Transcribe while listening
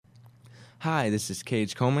Hi, this is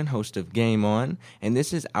Cage Coleman, host of Game On, and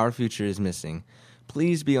this is Our Future is Missing.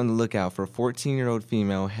 Please be on the lookout for 14-year-old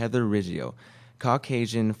female Heather Riggio,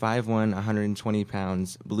 Caucasian, 5'1", 120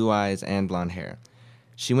 pounds, blue eyes, and blonde hair.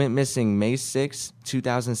 She went missing May 6,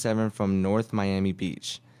 2007 from North Miami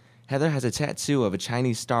Beach. Heather has a tattoo of a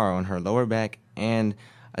Chinese star on her lower back and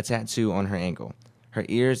a tattoo on her ankle. Her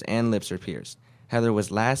ears and lips are pierced. Heather was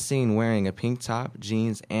last seen wearing a pink top,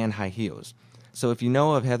 jeans, and high heels. So if you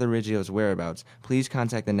know of Heather Riggio's whereabouts, please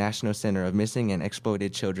contact the National Center of Missing and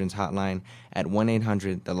Exploited Children's Hotline at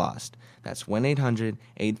 1-800-THE-LOST. That's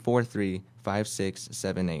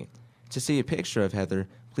 1-800-843-5678. To see a picture of Heather,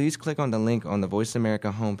 please click on the link on the Voice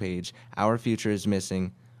America homepage, Our Future is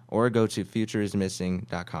Missing, or go to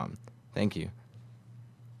futureismissing.com. Thank you.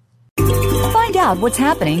 Find out what's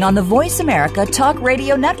happening on the Voice America Talk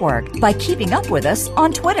Radio Network by keeping up with us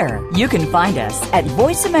on Twitter. You can find us at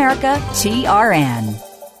Voice America TRN.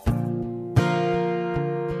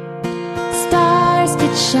 Stars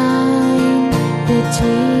could shine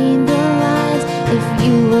between the lines if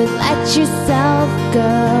you would let yourself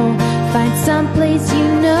go. Find someplace you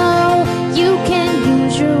know you can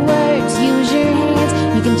use your words, use your hands.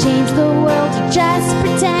 You can change the world, you just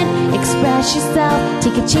pretend. Express yourself,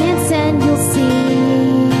 take a chance and you'll see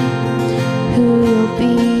who you'll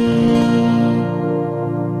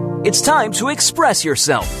be. It's time to express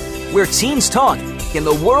yourself, where teens talk and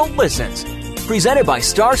the world listens. Presented by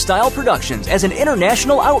Star Style Productions as an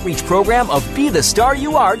international outreach program of Be the Star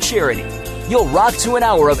You Are charity. You'll rock to an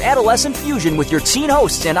hour of adolescent fusion with your teen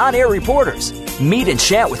hosts and on-air reporters. Meet and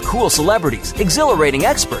chat with cool celebrities, exhilarating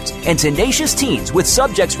experts, and tenacious teens with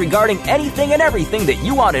subjects regarding anything and everything that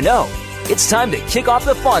you want to know. It's time to kick off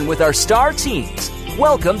the fun with our star teens.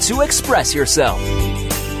 Welcome to Express Yourself.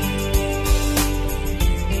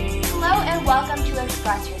 Hello and welcome to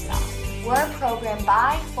Express Yourself. We're a program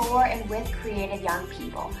by, for, and with creative young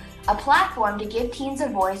people. A platform to give teens a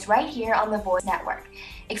voice right here on the Voice Network.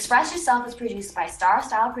 Express Yourself is produced by Star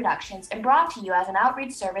Style Productions and brought to you as an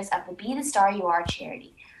outreach service of the Be the Star You Are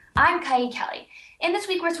charity. I'm Caie Kelley. And this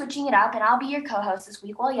week we're switching it up, and I'll be your co-host this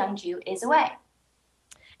week while young Zhou is away.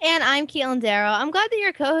 And I'm Katelyn Darrow. I'm glad that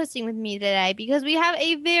you're co-hosting with me today because we have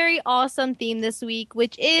a very awesome theme this week,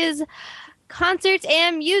 which is concerts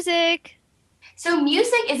and music. So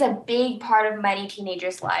music is a big part of many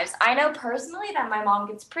teenagers' lives. I know personally that my mom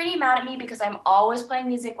gets pretty mad at me because I'm always playing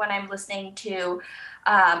music when I'm listening to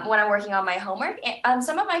when I'm working on my homework. And,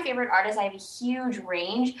 some of my favorite artists, I have a huge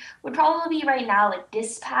range, would probably be right now like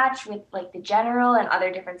Dispatch with like The General and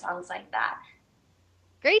other different songs like that.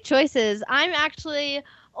 Great choices. I'm actually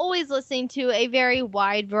always listening to a very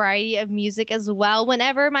wide variety of music as well.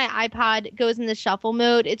 Whenever my iPod goes into shuffle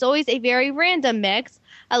mode, it's always a very random mix.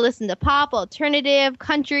 I listen to pop, alternative,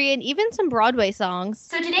 country, and even some Broadway songs.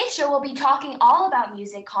 So today's show will be talking all about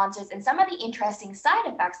music, concerts, and some of the interesting side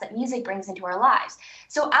effects that music brings into our lives.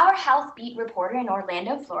 So our Health Beat reporter in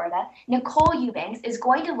Orlando, Florida, Nicole Eubanks, is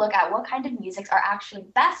going to look at what kind of musics are actually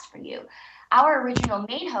best for you. Our original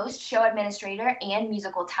main host, show administrator, and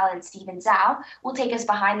musical talent Zhou will take us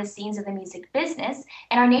behind the scenes of the music business,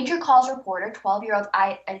 and our Nature Calls reporter, 12-year-old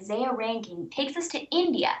Isaiah Rankin, takes us to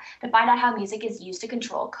India to find out how music is used to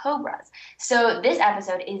control cobras. So this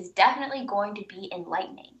episode is definitely going to be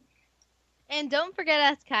enlightening. And don't forget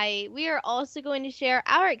us, Caie. We are also going to share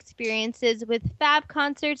our experiences with Fab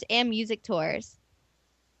concerts and music tours.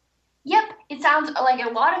 Yep, it sounds like a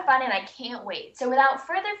lot of fun and I can't wait. So without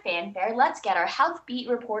further fanfare, let's get our Health Beat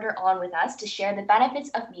reporter on with us to share the benefits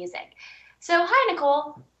of music. So hi,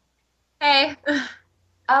 Nicole. Hey.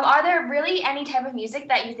 Are there really any type of music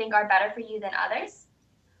that you think are better for you than others?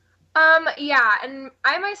 Yeah, and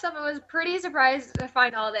I myself was pretty surprised to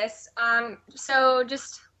find all this. So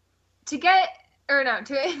just to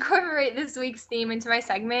incorporate this week's theme into my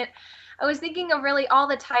segment, I was thinking of really all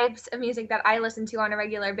the types of music that I listen to on a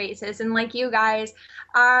regular basis. And like you guys,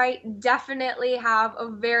 I definitely have a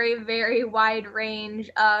very, very wide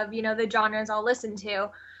range of, the genres I'll listen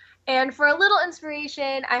to. And for a little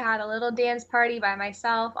inspiration, I had a little dance party by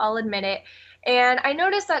myself, I'll admit it. And I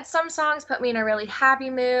noticed that some songs put me in a really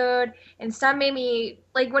happy mood, and some made me,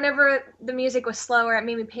 like whenever the music was slower, it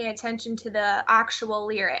made me pay attention to the actual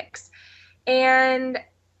lyrics. And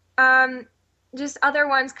just other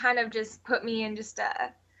ones kind of just put me in just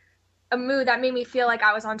a mood that made me feel like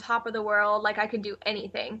I was on top of the world, like I could do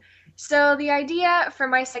anything. So the idea for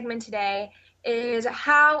my segment today is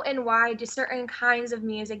how and why do certain kinds of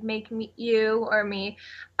music make you or me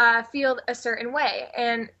feel a certain way?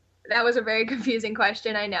 And that was a very confusing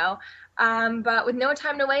question, I know. But with no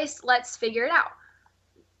time to waste, let's figure it out.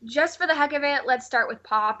 just for the heck of it, let's start with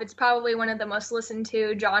pop. It's probably one of the most listened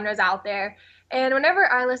to genres out there. And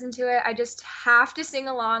whenever I listen to it, I just have to sing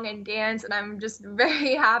along and dance, and I'm just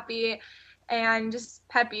very happy and just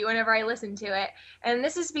peppy whenever I listen to it. And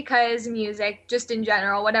this is because music, just in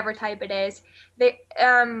general, whatever type it is,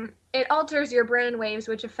 it alters your brain waves,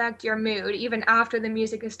 which affect your mood even after the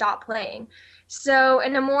music has stopped playing. So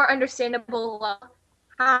in a more understandable level,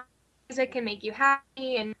 how music can make you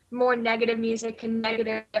happy, and more negative music can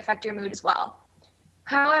negatively affect your mood as well.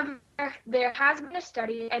 However, there has been a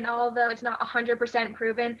study, and although it's not 100%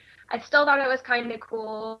 proven, I still thought it was kind of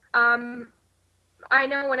cool. I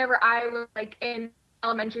know whenever I was like in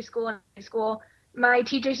elementary school and high school, my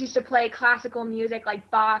teachers used to play classical music like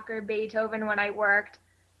Bach or Beethoven when I worked.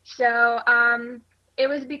 So it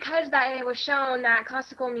was because that it was shown that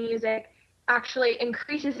classical music actually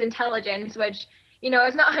increases intelligence, which,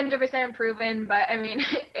 is not 100% proven, but I mean,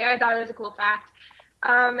 I thought it was a cool fact.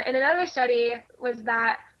 And another study was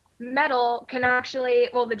that metal can actually,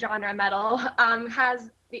 the genre metal,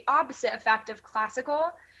 has the opposite effect of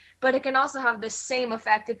classical, but it can also have the same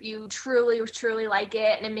effect if you truly, truly like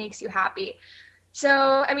it and it makes you happy.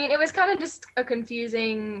 So, I mean, it was kind of just a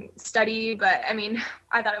confusing study, but I mean,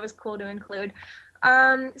 I thought it was cool to include.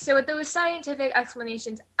 So with those scientific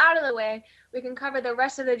explanations out of the way, we can cover the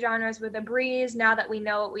rest of the genres with a breeze now that we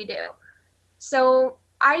know what we do. So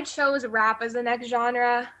I chose rap as the next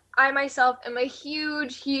genre. I myself am a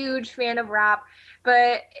huge, huge fan of rap,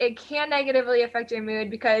 but it can negatively affect your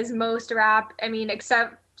mood because most rap, I mean,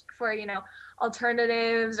 except for,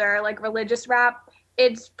 alternatives or like religious rap,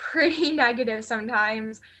 it's pretty negative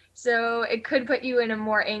sometimes. So it could put you in a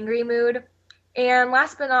more angry mood. And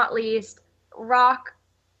last but not least, rock,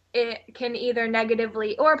 it can either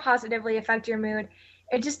negatively or positively affect your mood.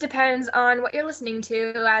 It just depends on what you're listening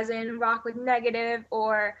to, as in rock with negative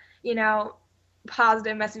or,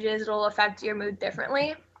 positive messages. It'll affect your mood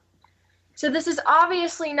differently. So this is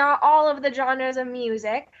obviously not all of the genres of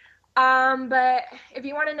music, but if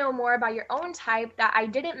you want to know more about your own type that I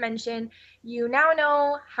didn't mention, you now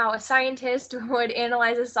know how a scientist would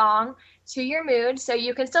analyze a song to your mood, so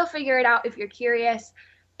you can still figure it out if you're curious.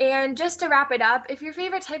 And just to wrap it up, if your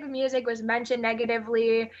favorite type of music was mentioned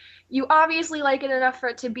negatively, you obviously like it enough for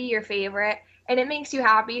it to be your favorite, and it makes you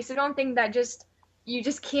happy, so don't think that you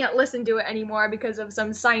just can't listen to it anymore because of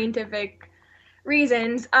some scientific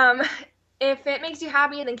reasons. If it makes you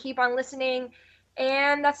happy, then keep on listening.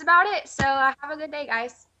 And that's about it. So have a good day,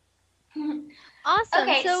 guys. Awesome.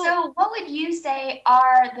 Okay, so what would you say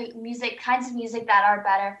are the kinds of music that are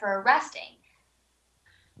better for resting?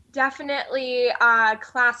 Definitely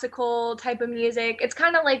classical type of music. It's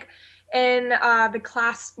kind of like in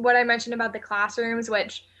what I mentioned about the classrooms,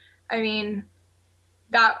 which, I mean,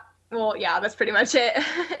 that's pretty much it.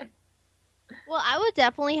 Well, I would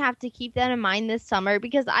definitely have to keep that in mind this summer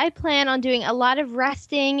because I plan on doing a lot of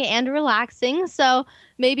resting and relaxing. So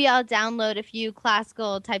maybe I'll download a few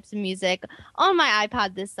classical types of music on my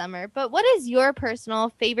iPod this summer. But what is your personal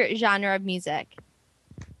favorite genre of music?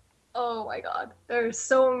 Oh my God, there's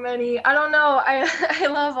so many. I don't know. I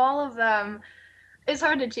love all of them. It's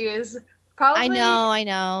hard to choose. Probably. I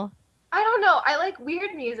know. I don't know. I like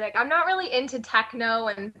weird music. I'm not really into techno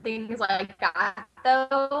and things like that,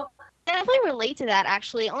 though. Definitely relate to that,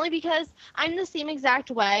 actually, only because I'm the same exact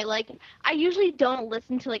way. Like, I usually don't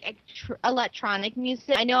listen to like electronic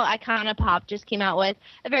music. I know Icona Pop just came out with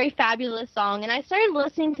a very fabulous song, and I started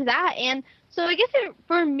listening to that, and so I guess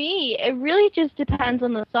for me, it really just depends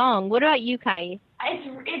on the song. What about you, Caie?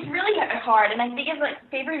 It's really hard, and I think it's like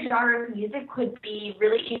favorite genre of music could be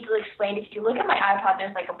really easily explained. If you look at my iPod,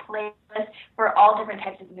 there's like a playlist for all different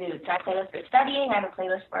types of moods. So I have a playlist for studying. I have a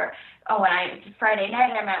playlist for when Friday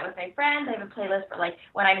night I'm out with my friends. I have a playlist for like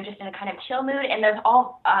when I'm just in a kind of chill mood, and those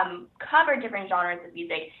all cover different genres of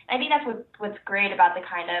music. And I think that's what's great about the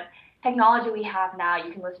kind of technology we have now.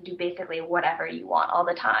 You can listen to basically whatever you want all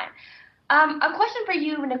the time. A question for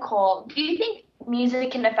you, Nicole. Do you think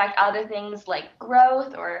music can affect other things like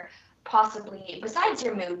growth, or possibly besides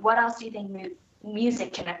your mood? What else do you think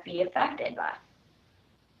music can be affected by?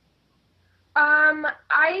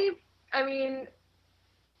 I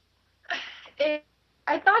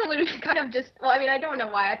thought it would kind of just, I don't know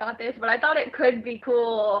why I thought this, but I thought it could be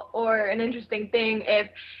cool or an interesting thing if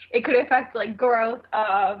it could affect like growth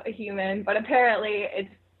of a human, but apparently it's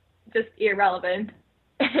just irrelevant.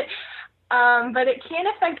 But it can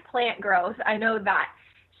affect plant growth. I know that.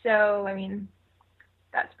 So,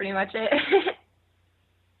 that's pretty much it.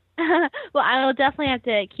 Well, I will definitely have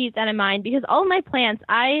to keep that in mind because all of my plants,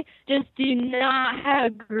 I just do not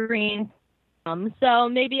have green So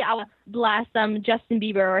maybe I'll blast some Justin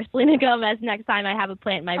Bieber or Selena Gomez next time I have a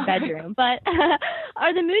plant in my bedroom. But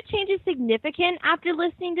are the mood changes significant after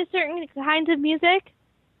listening to certain kinds of music?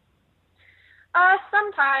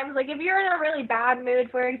 Sometimes, like if you're in a really bad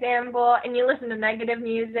mood, for example, and you listen to negative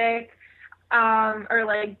music, or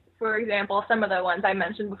like, for example, some of the ones I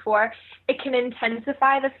mentioned before, it can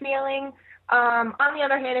intensify the feeling. On the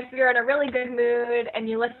other hand, if you're in a really good mood and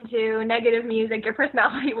you listen to negative music, your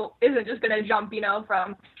personality isn't just going to jump,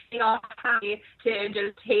 from being all happy to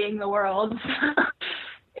just hating the world.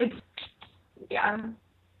 Yeah.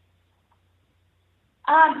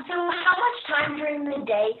 So how much time during the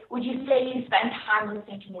day would you say you spend time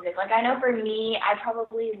listening to music? Like, I know for me, I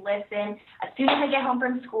probably listen as soon as I get home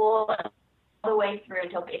from school all the way through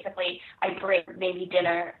until basically I break, maybe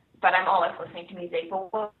dinner, but I'm always listening to music.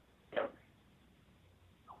 But what do you do?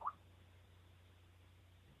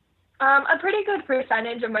 A pretty good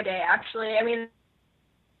percentage of my day, actually. I mean,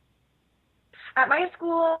 at my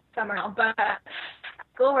school, summer now, but at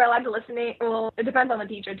school we're allowed to listen to, well, it depends on the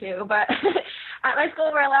teacher too, but at my school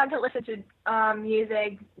we're allowed to listen to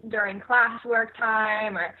music during classwork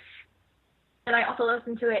time, and I also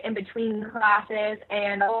listen to it in between classes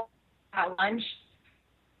and at lunch,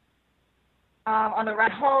 on the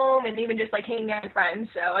ride home, and even just like hanging out with friends.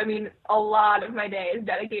 So, I mean, a lot of my day is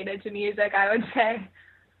dedicated to music, I would say.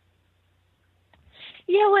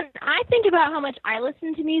 Yeah, when I think about how much I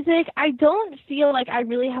listen to music, I don't feel like I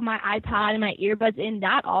really have my iPod and my earbuds in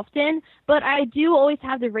that often, but I do always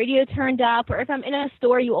have the radio turned up, or if I'm in a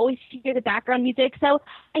store, you always hear the background music. So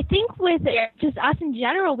I think with just us in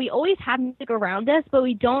general, we always have music around us, but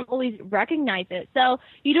we don't always recognize it. So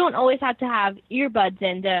you don't always have to have earbuds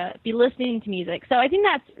in to be listening to music. So I think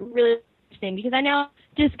that's really interesting, because I know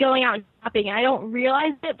just going out and shopping, I don't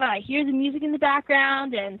realize it, but I hear the music in the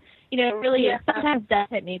background, and it really sometimes does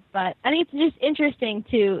hit me. But I think it's just interesting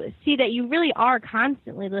to see that you really are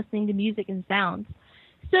constantly listening to music and sounds.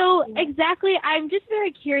 So exactly, I'm just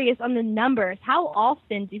very curious on the numbers. How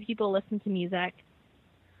often do people listen to music?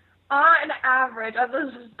 On average,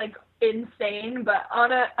 this is like insane, but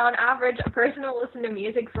on average, a person will listen to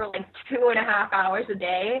music for like 2.5 hours a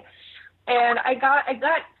day. And I got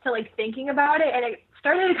to like thinking about it, and it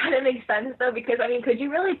started to kind of make sense though, because I mean, could you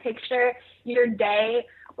really picture your day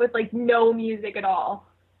with like no music at all?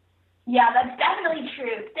 Yeah, that's definitely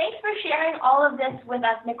true. Thanks for sharing all of this with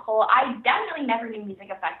us, Nicole. I definitely never knew music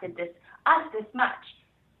affected us this much.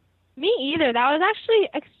 Me either. That was actually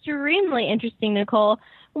extremely interesting, Nicole.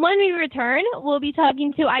 When we return, we'll be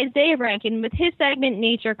talking to Isaiah Rankin with his segment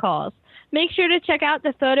Nature Calls. Make sure to check out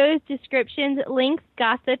the photos, descriptions, links,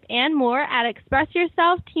 gossip, and more at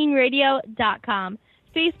expressyourselfteenradio.com.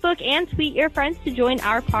 Facebook and tweet your friends to join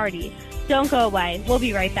our party. Don't go away. We'll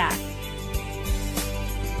be right back.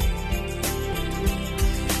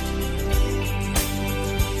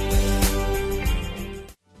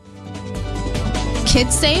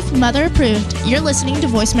 Kids safe, mother approved. You're listening to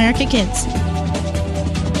Voice America Kids.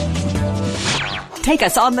 Take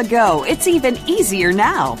us on the go. It's even easier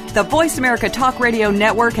now. The Voice America Talk Radio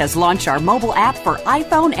Network has launched our mobile app for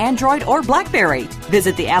iPhone, Android, or BlackBerry.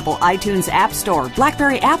 Visit the Apple iTunes App Store,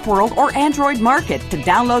 BlackBerry App World, or Android Market to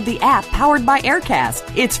download the app powered by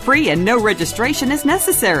Aircast. It's free and no registration is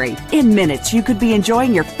necessary. In minutes, you could be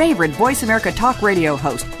enjoying your favorite Voice America Talk Radio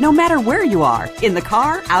host, no matter where you are. In the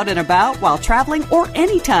car, out and about, while traveling, or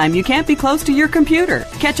anytime you can't be close to your computer.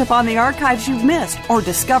 Catch up on the archives you've missed, or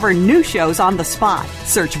discover new shows on the spot.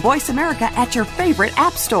 Search Voice America at your favorite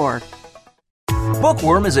app store.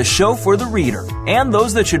 Bookworm is a show for the reader and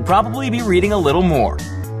those that should probably be reading a little more.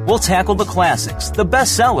 We'll tackle the classics, the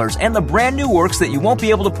bestsellers, and the brand new works that you won't be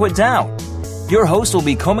able to put down. Your host will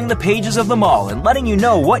be combing the pages of them all and letting you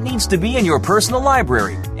know what needs to be in your personal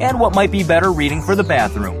library and what might be better reading for the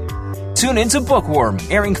bathroom. Tune into Bookworm,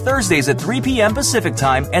 airing Thursdays at 3 p.m. Pacific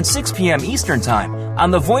Time and 6 p.m. Eastern Time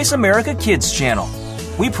on the Voice America Kids channel.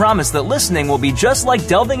 We promise that listening will be just like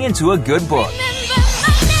delving into a good book.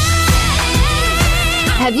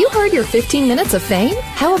 Have you heard your 15 minutes of fame?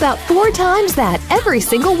 How about 4 times that every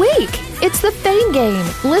single week? It's the Fame Game.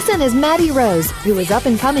 Listen as Maddie Rose, who is up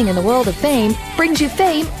and coming in the world of fame, brings you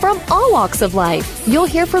fame from all walks of life. You'll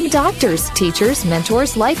hear from doctors, teachers,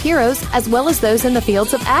 mentors, life heroes, as well as those in the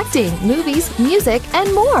fields of acting, movies, music,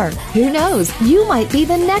 and more. Who knows? You might be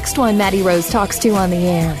the next one Maddie Rose talks to on the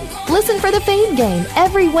air. Listen for the Fame Game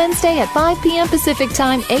every Wednesday at 5 p.m. Pacific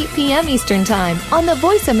Time, 8 p.m. Eastern Time on the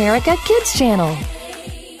Voice America Kids channel.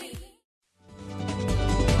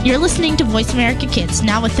 You're listening to Voice America Kids,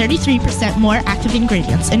 now with 33% more active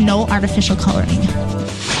ingredients and no artificial coloring.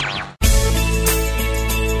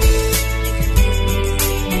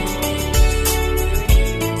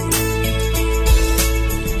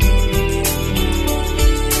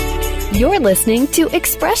 You're listening to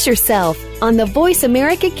Express Yourself on the Voice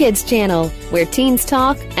America Kids channel, where teens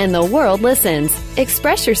talk and the world listens.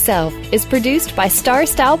 Express Yourself is produced by Star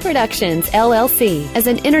Style Productions, LLC, as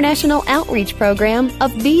an international outreach program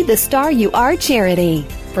of Be the Star You Are charity.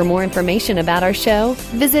 For more information about our show,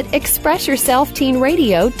 visit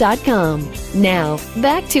expressyourselfteenradio.com. Now,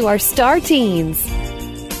 back to our star teens.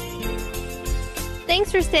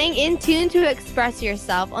 Thanks for staying in tune to Express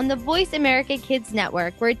Yourself on the Voice America Kids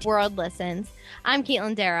Network, where the world listens. I'm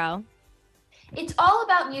Caitlin Darrow. It's all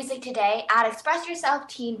about music today at Express Yourself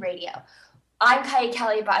Teen Radio. I'm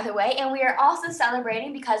Kelley, by the way, and we are also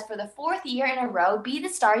celebrating because for the fourth year in a row, Be the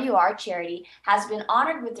Star You Are charity has been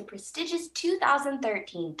honored with the prestigious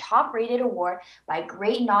 2013 Top Rated Award by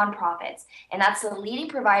Great Nonprofits, and that's the leading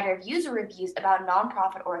provider of user reviews about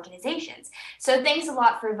nonprofit organizations. So thanks a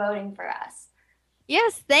lot for voting for us.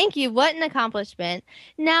 Yes, thank you. What an accomplishment.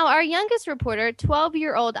 Now, our youngest reporter,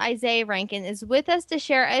 12-year-old Isaiah Rankin, is with us to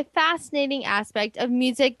share a fascinating aspect of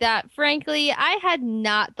music that, frankly, I had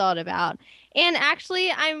not thought about. And actually,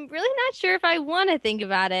 I'm really not sure if I want to think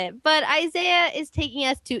about it. But Isaiah is taking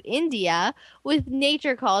us to India with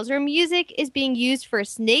nature calls, where music is being used for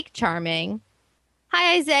snake charming.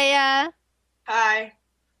 Hi, Isaiah. Hi.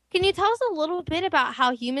 Can you tell us a little bit about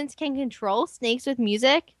how humans can control snakes with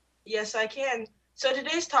music? Yes, I can. So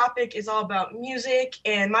today's topic is all about music,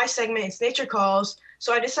 and my segment is Nature Calls.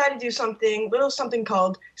 So I decided to do something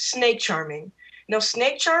called snake charming. Now,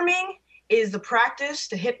 snake charming is the practice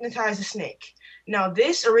to hypnotize a snake. Now,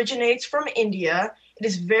 this originates from India. It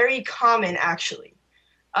is very common, actually.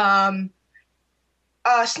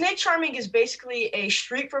 Snake charming is basically a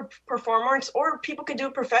street performance, or people can do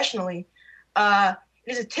it professionally. It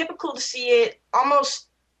is typical to see it almost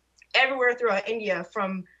everywhere throughout India,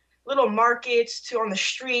 from little markets to on the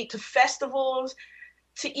street to festivals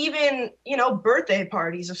to even, birthday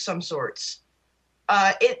parties of some sorts.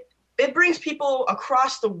 It brings people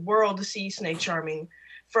across the world to see snake charming,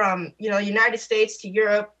 from, United States to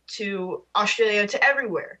Europe to Australia to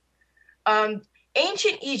everywhere.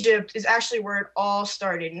 Ancient Egypt is actually where it all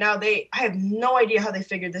started. Now, I have no idea how they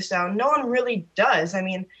figured this out. No one really does. I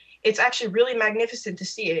mean, it's actually really magnificent to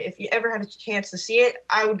see it. If you ever had a chance to see it,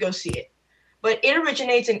 I would go see it. But it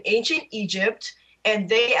originates in ancient Egypt, and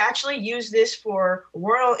they actually use this for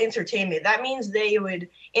royal entertainment. That means they would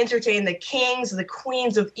entertain the kings, the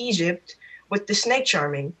queens of Egypt with the snake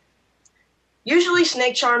charming. Usually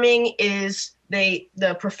snake charming is the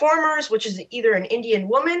performers, which is either an Indian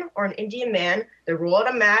woman or an Indian man, they roll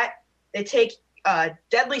out a mat, they take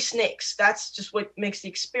deadly snakes. That's just what makes the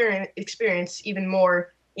experience even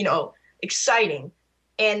more, exciting.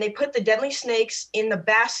 And they put the deadly snakes in the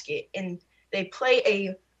basket, and they play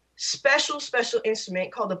a special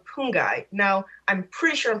instrument called the pungai. Now, I'm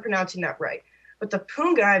pretty sure I'm pronouncing that right. But the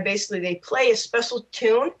pungai, basically, they play a special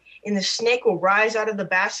tune, and the snake will rise out of the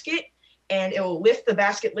basket, and it will lift the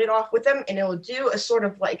basket lid off with them, and it will do a sort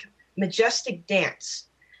of like majestic dance.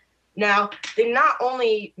 Now, they not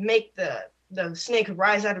only make the snake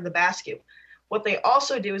rise out of the basket, what they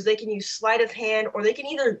also do is they can use sleight of hand, or they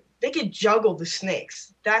could juggle the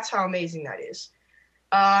snakes. That's how amazing that is.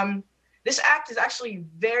 This act is actually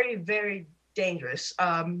very, very dangerous.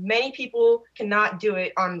 Many people cannot do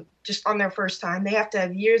it on their first time. They have to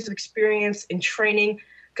have years of experience and training,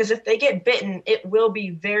 because if they get bitten, it will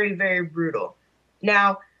be very, very brutal.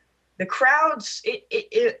 Now, the crowds,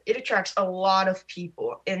 it attracts a lot of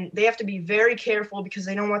people, and they have to be very careful because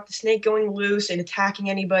they don't want the snake going loose and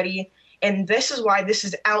attacking anybody. And this is why this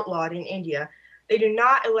is outlawed in India. They do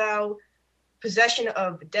not allow possession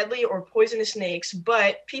of deadly or poisonous snakes,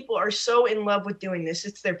 but people are so in love with doing this.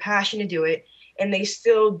 It's their passion to do it, and they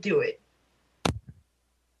still do it.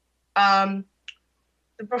 The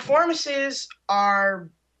performances are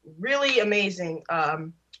really amazing.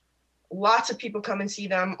 Lots of people come and see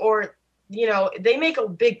them, or, they make a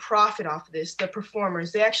big profit off of this, the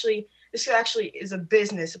performers. This actually is a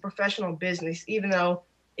business, a professional business, even though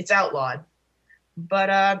it's outlawed.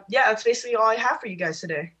 But that's basically all I have for you guys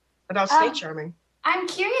today about snake charming. I'm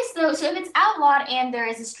curious though, so if it's outlawed and there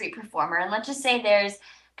is a street performer, and let's just say there's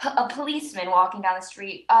a policeman walking down the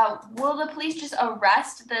street, will the police just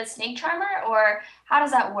arrest the snake charmer, or how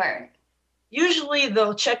does that work? Usually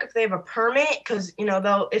they'll check if they have a permit, because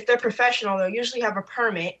if they're professional, they'll usually have a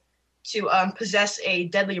permit to possess a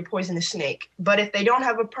deadly or poisonous snake. But if they don't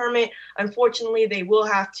have a permit, unfortunately, they will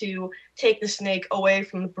have to take the snake away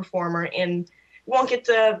from the performer, and won't get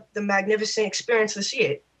the magnificent experience to see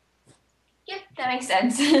it. Yeah, that makes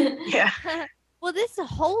sense. Yeah. Well, this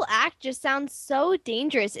whole act just sounds so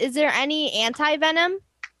dangerous. Is there any anti-venom?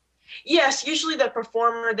 Yes, usually the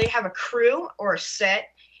performer, they have a crew or a set,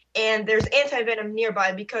 and there's anti-venom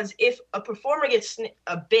nearby, because if a performer gets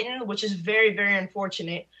bitten, which is very, very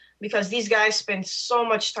unfortunate, because these guys spend so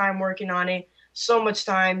much time working on it, so much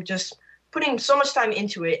time just putting so much time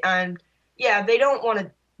into it, and yeah, they don't want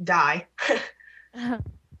to die.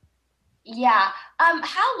 Yeah.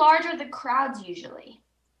 How large are the crowds usually?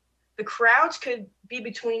 The crowds could be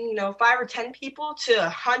between 5 or 10 people to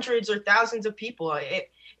hundreds or thousands of people.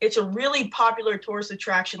 It's a really popular tourist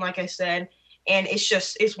attraction, like I said, and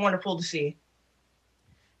it's wonderful to see.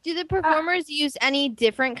 Do the performers use any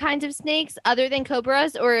different kinds of snakes other than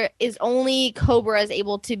cobras, or is only cobras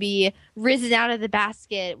able to be risen out of the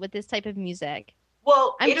basket with this type of music?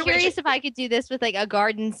 Well, I'm curious if I could do this with like a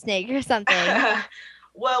garden snake or something.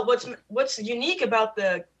 Well, what's unique about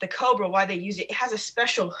the cobra, why they use it, it has a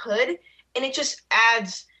special hood, and it just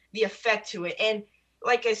adds the effect to it. And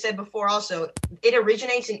like I said before, also, it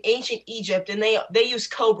originates in ancient Egypt, and they use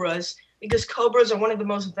cobras because cobras are one of the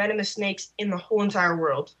most venomous snakes in the whole entire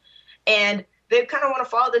world. And they kind of want to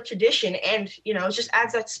follow the tradition, and it just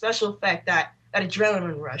adds that special effect, that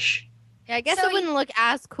adrenaline rush. Yeah, I guess it wouldn't look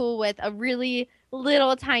as cool with a really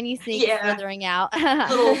little tiny snake slithering out.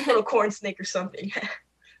 little corn snake or something.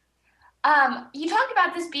 You talked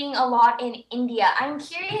about this being a lot in India. I'm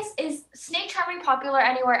curious, is snake charming popular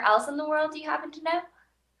anywhere else in the world? Do you happen to know?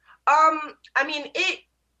 I mean,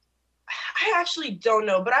 I actually don't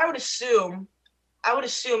know, but I would assume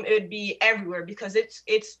it would be everywhere, because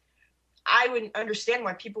I would understand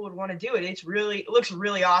why people would want to do it. It looks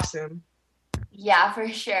really awesome. Yeah, for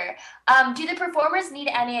sure. Do the performers need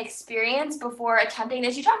any experience before attempting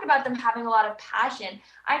this? You talked about them having a lot of passion.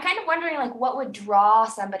 I'm kind of wondering, like, what would draw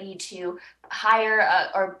somebody to hire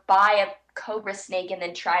or buy a cobra snake and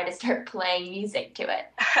then try to start playing music to it?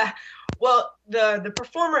 Well, the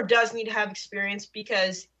performer does need to have experience,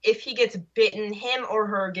 because if he gets bitten, him or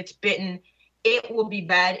her gets bitten, it will be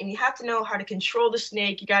bad. And you have to know how to control the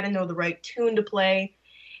snake. You got to know the right tune to play.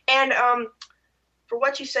 And for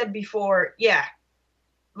what you said before, yeah,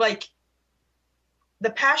 like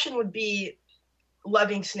the passion would be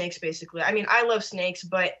loving snakes, basically. I mean, I love snakes,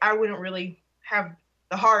 but I wouldn't really have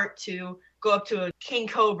the heart to go up to a king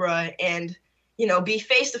cobra and, be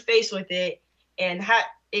face to face with it. And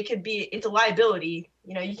it's a liability.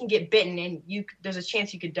 You can get bitten, and there's a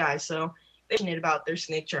chance you could die. So they're passionate about their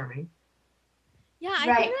snake charming. Yeah,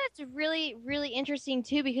 I think that's really, really interesting,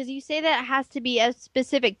 too, because you say that it has to be a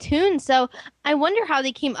specific tune. So I wonder how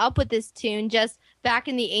they came up with this tune just back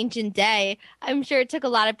in the ancient day. I'm sure it took a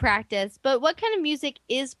lot of practice. But what kind of music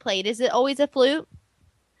is played? Is it always a flute?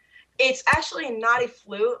 It's actually not a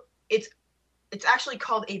flute. It's actually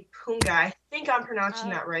called a punga. I think I'm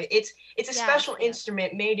pronouncing that right. It's a special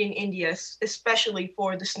instrument made in India, especially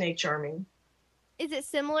for the snake charming. Is it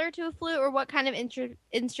similar to a flute, or what kind of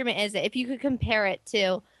instrument is it? If you could compare it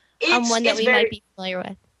to one that we might be familiar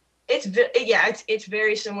with. It's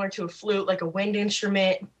very similar to a flute, like a wind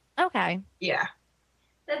instrument. Okay. Yeah.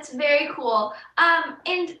 That's very cool.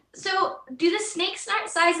 And so do the snake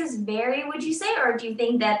sizes vary, would you say, or do you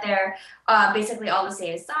think that they're basically all the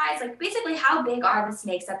same size? Like, basically, how big are the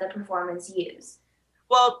snakes that the performers use?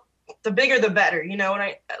 Well, the bigger the better.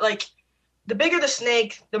 The bigger the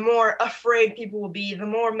snake, the more afraid people will be, the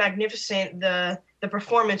more magnificent the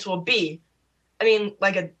performance will be. I mean,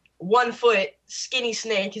 like a 1 foot skinny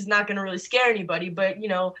snake is not going to really scare anybody, but,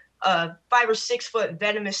 a 5 or 6 foot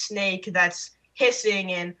venomous snake that's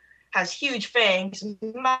hissing and has huge fangs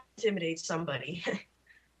might intimidate somebody.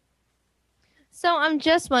 So I'm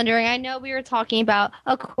just wondering, I know we were talking about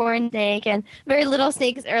a corn snake and very little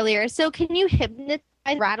snakes earlier. So can you hypnotize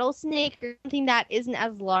a rattlesnake or something that isn't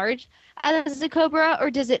as large as a cobra, or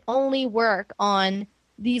does it only work on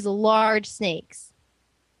these large snakes?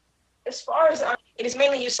 As far as it is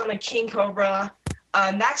mainly used on the king cobra.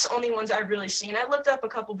 That's the only ones I've really seen. I looked up a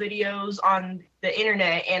couple videos on the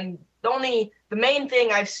internet, and the main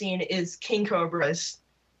thing I've seen is king cobras.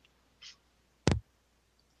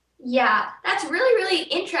 Yeah, that's really, really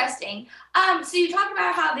interesting. So you talk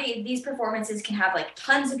about how these performances can have like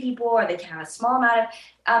tons of people, or they can have a small amount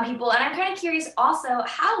of people. And I'm kind of curious also,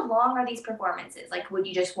 how long are these performances? Like, would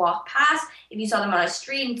you just walk past if you saw them on a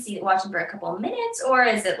street and watch them for a couple of minutes, or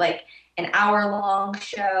is it like an hour-long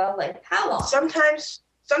show? Like, how long? Sometimes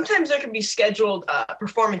there can be scheduled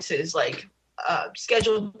performances,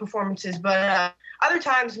 but other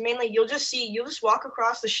times mainly you'll just walk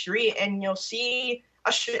across the street and you'll see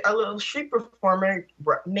a little street performer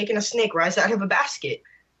making a snake rise out of a basket.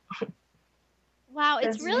 Wow,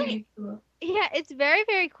 it's really cool. Yeah, it's very,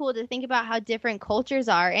 very cool to think about how different cultures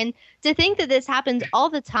are, and to think that this happens all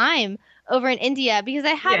the time over in India, because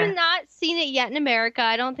I have not seen it yet in America.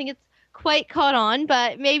 I don't think it's quite caught on,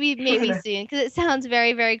 but maybe soon, because it sounds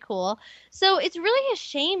very, very cool. So it's really a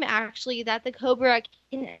shame, actually, that the cobra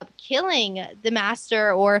can end up killing the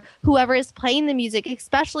master or whoever is playing the music,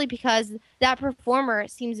 especially because that performer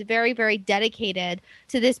seems very, very dedicated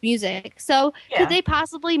to this music. So could they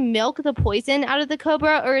possibly milk the poison out of the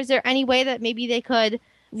cobra, or is there any way that maybe they could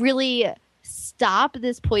really stop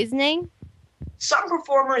this poisoning? Some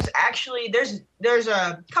performers actually, there's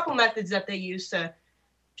a couple methods that they use to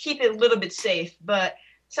keep it a little bit safe, but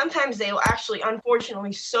sometimes they will actually,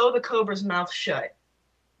 unfortunately, sew the cobra's mouth shut.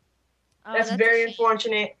 Oh, that's very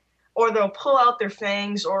unfortunate. Or they'll pull out their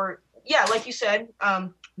fangs, or like you said,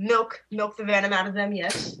 milk the venom out of them,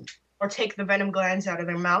 yes, or take the venom glands out of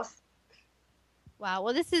their mouth. Wow,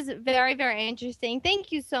 well, this is very, very interesting.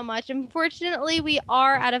 Thank you so much. Unfortunately, we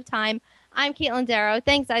are out of time. I'm Caitlin Darrow.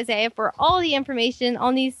 Thanks, Isaiah, for all the information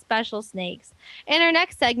on these special snakes. In our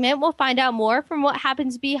next segment, we'll find out more from what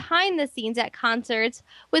happens behind the scenes at concerts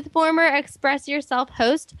with former Express Yourself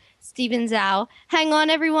host, Stephen Zhou. Hang on,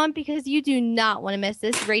 everyone, because you do not want to miss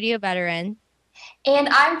this radio veteran. And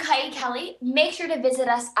I'm Kelley. Make sure to visit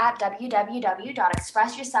us at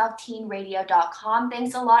www.expressyourselfteenradio.com.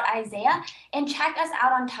 Thanks a lot, Isaiah. And check us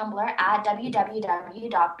out on Tumblr at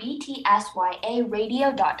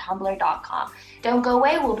www.btsyaradio.tumblr.com. Don't go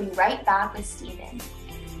away. We'll be right back with Stephen.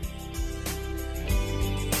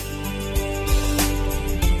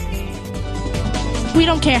 We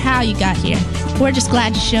don't care how you got here. We're just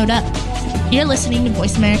glad you showed up. You're listening to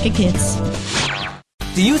Voice America Kids.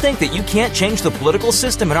 Do you think that you can't change the political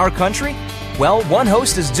system in our country? Well, one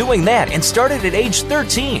host is doing that and started at age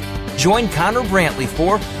 13. Join Connor Brantley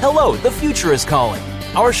for Hello, the Future is Calling.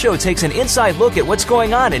 Our show takes an inside look at what's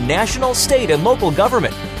going on in national, state, and local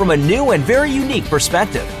government from a new and very unique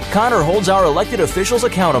perspective. Connor holds our elected officials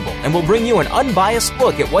accountable and will bring you an unbiased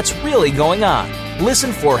look at what's really going on.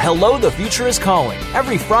 Listen for Hello, the Future is Calling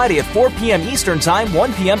every Friday at 4 p.m. Eastern Time,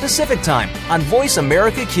 1 p.m. Pacific Time on Voice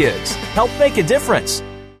America Kids. Help make a difference.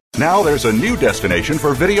 Now there's a new destination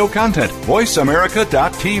for video content,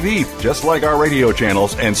 voiceamerica.tv, just like our radio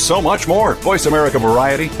channels and so much more. Voice America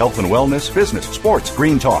Variety, Health and Wellness, Business, Sports,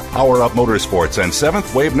 Green Talk, Power Up Motorsports, and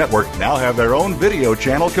Seventh Wave Network now have their own video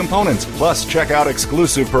channel components. Plus, check out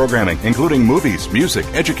exclusive programming, including movies, music,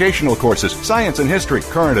 educational courses, science and history,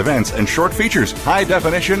 current events, and short features.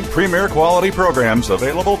 High-definition, premier quality programs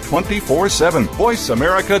available 24/7.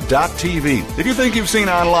 VoiceAmerica.tv. If you think you've seen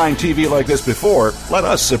online TV like this before, let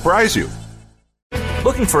us surprise you.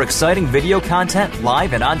 Looking for exciting video content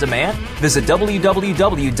live and on demand? Visit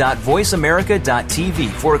www.voiceamerica.tv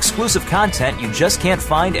for exclusive content you just can't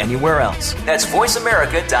find anywhere else. That's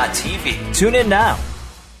voiceamerica.tv. Tune in now.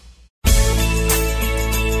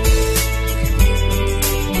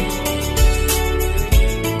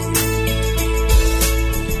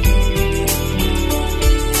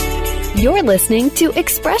 You're listening to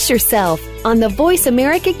Express Yourself on the Voice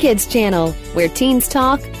America Kids channel, where teens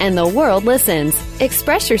talk and the world listens.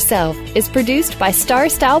 Express Yourself is produced by Star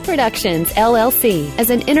Style Productions, LLC,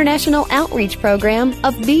 as an international outreach program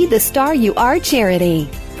of Be the Star You Are charity.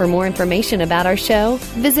 For more information about our show,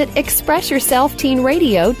 visit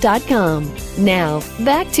expressyourselfteenradio.com. Now,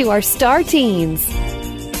 back to our star teens.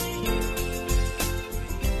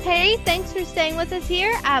 Hey, thanks for staying with us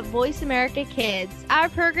here at Voice America Kids. Our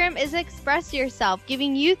program is Express Yourself,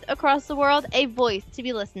 giving youth across the world a voice to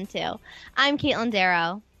be listened to. I'm Caitlin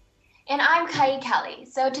Darrow. And I'm Kelley.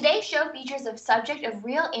 So today's show features a subject of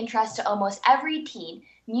real interest to almost every teen,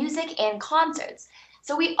 music and concerts.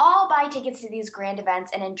 So we all buy tickets to these grand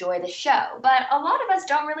events and enjoy the show, but a lot of us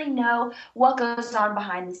don't really know what goes on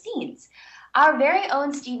behind the scenes. Our very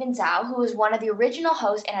own Stephen Zhou, who is one of the original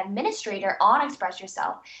hosts and administrator on Express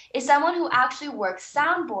Yourself, is someone who actually works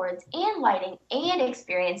soundboards and lighting and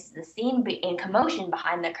experiences the scene and commotion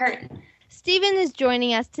behind the curtain. Stephen is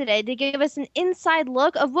joining us today to give us an inside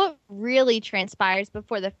look of what really transpires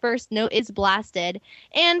before the first note is blasted.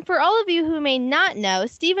 And for all of you who may not know,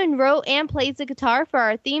 Stephen wrote and plays the guitar for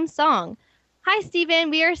our theme song. Hi, Stephen.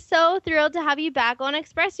 We are so thrilled to have you back on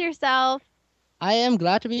Express Yourself. I am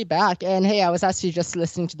glad to be back. And hey, I was actually just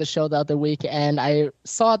listening to the show the other week, and I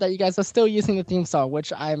saw that you guys are still using the theme song,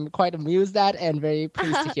 which I'm quite amused at and very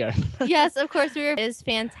pleased to hear. Yes, of course, it is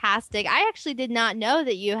fantastic. I actually did not know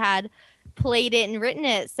that you had played it and written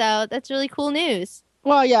it, so that's really cool news.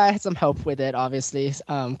 Well, yeah, I had some help with it, obviously.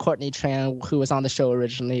 Courtney Tran, who was on the show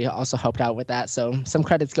originally, also helped out with that, so some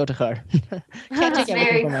credits go to her. Can't take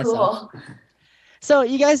anything for myself. So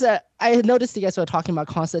you guys, I noticed you guys were talking about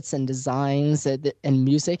concerts and designs and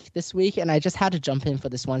music this week, and I just had to jump in for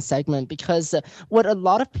this one segment because what a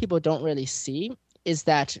lot of people don't really see is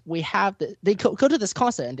that we have they go to this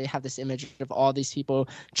concert and they have this image of all these people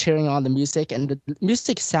cheering on the music and the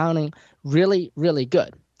music sounding really, really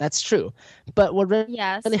good. That's true. But what really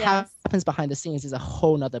happens behind the scenes is a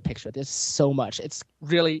whole nother picture. There's so much. It's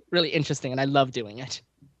really, really interesting, and I love doing it.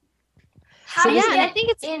 How did you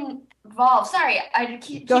get involved? Sorry, I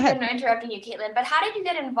keep interrupting you, Katelyn, but how did you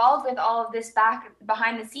get involved with all of this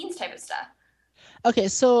behind the scenes type of stuff? Okay,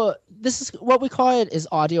 so this is what we call it is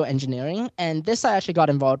audio engineering, and this I actually got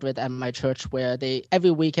involved with at my church, where they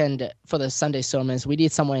every weekend for the Sunday sermons we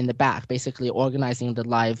need someone in the back basically organizing the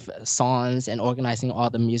live songs and organizing all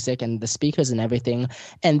the music and the speakers and everything,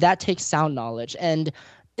 and that takes sound knowledge, and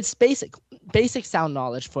it's basic sound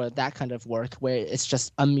knowledge for that kind of work where it's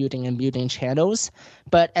just unmuting and muting channels.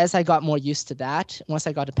 But as I got more used to that, once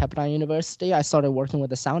I got to Pepperdine University, I started working with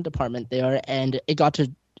the sound department there, and it got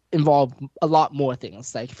to involve a lot more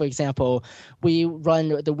things. Like, for example, we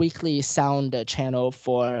run the weekly sound channel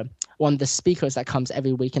for one of the speakers that comes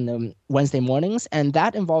every week in the Wednesday mornings, and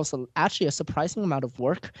that involves actually a surprising amount of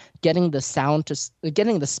work getting the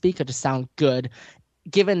speaker to sound good,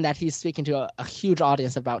 given that he's speaking to a huge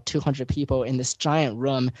audience of about 200 people in this giant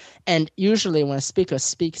room. And usually when a speaker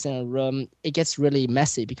speaks in a room, it gets really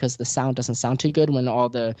messy because the sound doesn't sound too good when all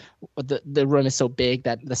the room is so big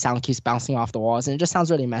that the sound keeps bouncing off the walls, and it just sounds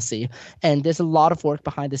really messy. And there's a lot of work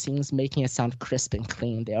behind the scenes making it sound crisp and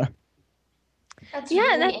clean there. That's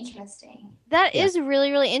really interesting. That is really,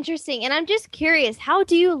 really interesting. And I'm just curious, how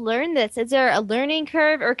do you learn this? Is there a learning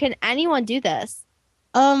curve, or can anyone do this?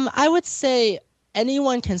 I would say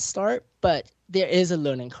anyone can start, but there is a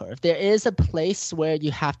learning curve. There is a place where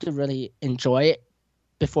you have to really enjoy it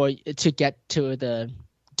to get to the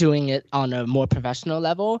doing it on a more professional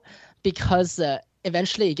level, because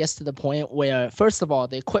eventually it gets to the point where, first of all,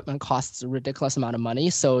 the equipment costs a ridiculous amount of money,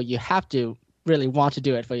 so you have to really want to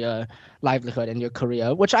do it for your livelihood and your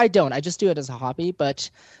career, which I don't. I just do it as a hobby, but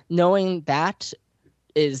knowing that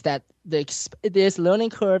is that there's learning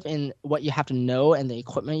curve in what you have to know and the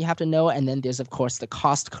equipment you have to know, and then there's of course the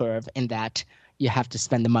cost curve in that you have to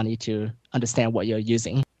spend the money to understand what you're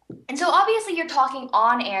using. And so obviously you're talking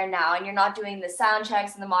on air now, and you're not doing the sound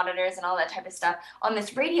checks and the monitors and all that type of stuff on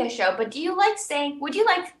this radio show, but would you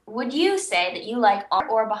say that you like on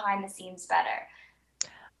or behind the scenes better?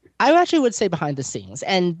 I actually would say behind the scenes.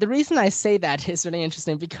 And the reason I say that is really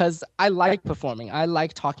interesting because I like performing. I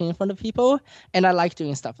like talking in front of people, and I like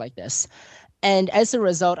doing stuff like this. And as a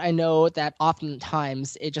result, I know that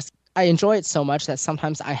oftentimes I enjoy it so much that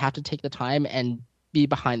sometimes I have to take the time and be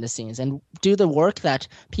behind the scenes and do the work that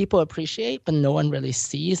people appreciate, but no one really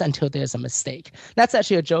sees until there's a mistake. That's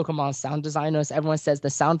actually a joke among sound designers. Everyone says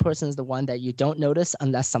the sound person is the one that you don't notice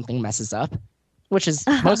unless something messes up, which is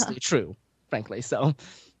mostly true, frankly. So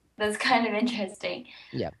that's kind of interesting.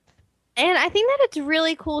 Yeah. And I think that it's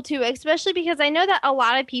really cool too, especially because I know that a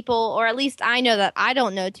lot of people, or at least I know that I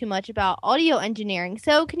don't know too much about audio engineering.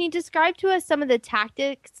 So can you describe to us some of the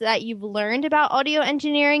tactics that you've learned about audio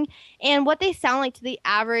engineering and what they sound like to the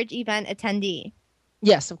average event attendee?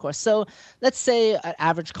 Yes, of course. So let's say an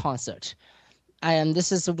average concert.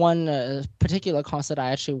 This is one particular concert I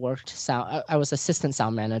actually worked sound. I was assistant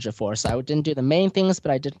sound manager for, so I didn't do the main things, but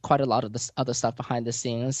I did quite a lot of this other stuff behind the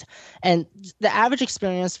scenes. And the average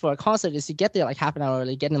experience for a concert is you get there like half an hour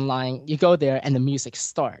early, get in line, you go there, and the music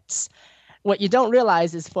starts. What you don't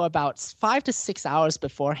realize is for about 5 to 6 hours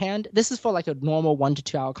beforehand, this is for like a normal 1 to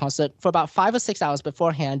 2 hour concert, for about 5 or 6 hours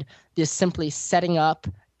beforehand, they're simply setting up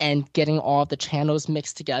and getting all the channels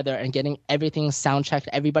mixed together and getting everything sound checked.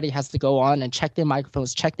 Everybody has to go on and check their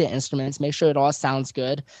microphones, check their instruments, make sure it all sounds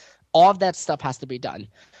good. All of that stuff has to be done.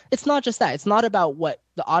 It's not just that. It's not about what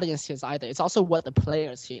the audience hears either. It's also what the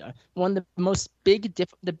players hear. One of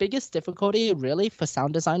the biggest difficulty really for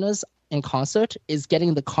sound designers in concert is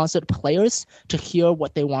getting the concert players to hear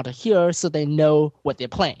what they want to hear so they know what they're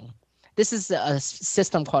playing. This is a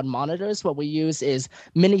system called monitors. What we use is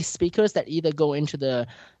mini speakers that either go into the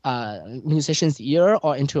musician's ear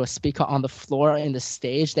or into a speaker on the floor in the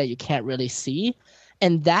stage that you can't really see.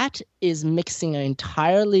 And that is mixing an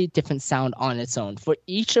entirely different sound on its own. For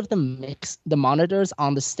each of the monitors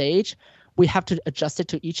on the stage, we have to adjust it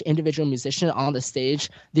to each individual musician on the stage,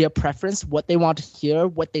 their preference, what they want to hear,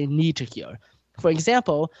 what they need to hear. For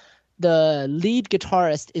example, the lead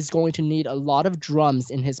guitarist is going to need a lot of drums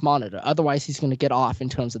in his monitor. Otherwise, he's going to get off in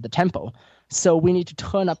terms of the tempo. So we need to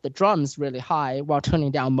turn up the drums really high while turning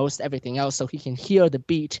down most everything else so he can hear the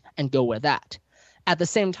beat and go with that. At the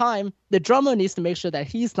same time, the drummer needs to make sure that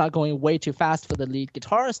he's not going way too fast for the lead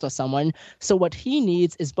guitarist or someone. So what he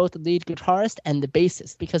needs is both the lead guitarist and the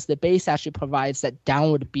bassist, because the bass actually provides that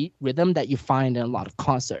downward beat rhythm that you find in a lot of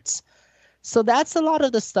concerts. So that's a lot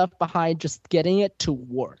of the stuff behind just getting it to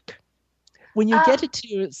work. When you get it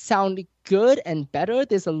to sound good and better,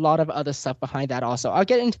 there's a lot of other stuff behind that also. I'll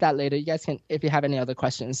get into that later. You guys can, if you have any other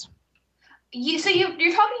questions. You're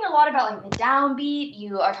talking a lot about like the downbeat.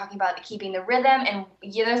 You are talking about keeping the rhythm, and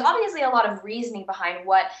there's obviously a lot of reasoning behind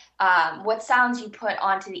what sounds you put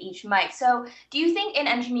onto each mic. So, do you think an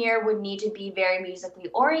engineer would need to be very musically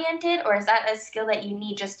oriented, or is that a skill that you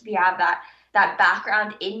need just to have that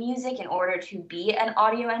background in music in order to be an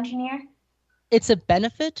audio engineer? It's a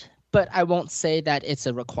benefit, but I won't say that it's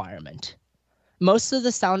a requirement. Most of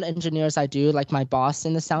the sound engineers I do, like my boss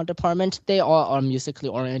in the sound department, they all are musically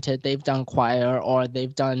oriented. They've done choir or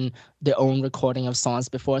they've done their own recording of songs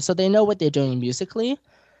before, so they know what they're doing musically.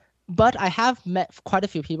 But I have met quite a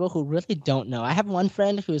few people who really don't know. I have one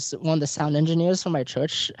friend who's one of the sound engineers for my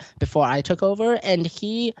church before I took over, and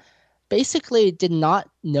he basically did not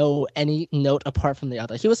know any note apart from the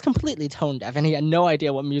other. He was completely tone deaf, and he had no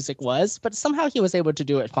idea what music was, but somehow he was able to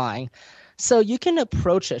do it fine. So you can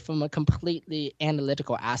approach it from a completely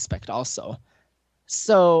analytical aspect also.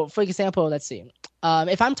 So, for example, let's see.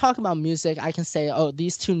 If I'm talking about music, I can say, oh,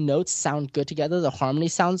 these two notes sound good together. The harmony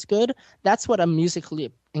sounds good. That's what a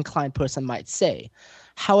musically inclined person might say.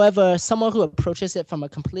 However, someone who approaches it from a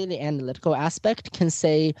completely analytical aspect can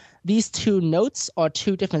say, these two notes are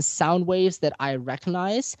two different sound waves that I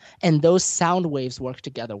recognize, and those sound waves work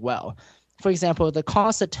together well. For example, the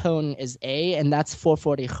constant tone is A, and that's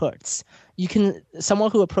 440 hertz. Someone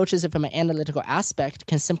who approaches it from an analytical aspect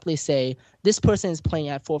can simply say, this person is playing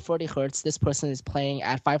at 440 hertz, this person is playing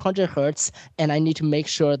at 500 hertz, and I need to make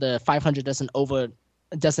sure the 500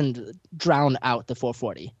 doesn't drown out the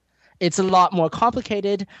 440. It's a lot more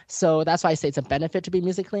complicated, so that's why I say it's a benefit to be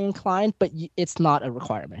musically inclined, but it's not a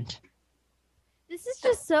requirement. This is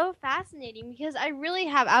just so fascinating because I really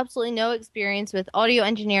have absolutely no experience with audio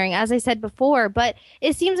engineering, as I said before, but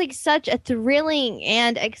it seems like such a thrilling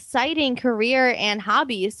and exciting career and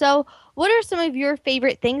hobby. So what are some of your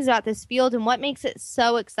favorite things about this field, and what makes it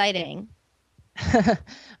so exciting?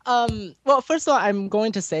 Well, first of all, I'm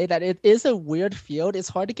going to say that it is a weird field. It's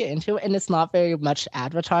hard to get into, and it's not very much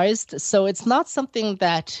advertised. So it's not something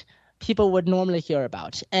that people would normally hear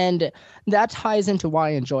about. And that ties into why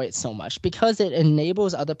I enjoy it so much, because it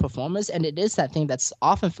enables other performers, and it is that thing that's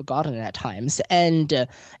often forgotten at times. And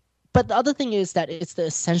but the other thing is that it's the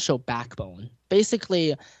essential backbone.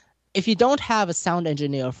 Basically, if you don't have a sound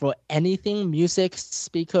engineer for anything, music,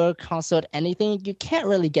 speaker, concert, anything, you can't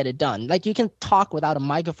really get it done. Like, you can talk without a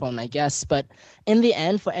microphone, I guess, but in the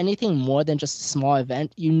end, for anything more than just a small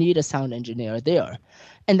event, you need a sound engineer there.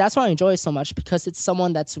 And that's why I enjoy it so much, because it's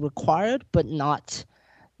someone that's required but not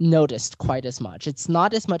noticed quite as much. It's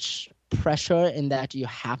not as much pressure in that you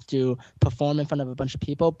have to perform in front of a bunch of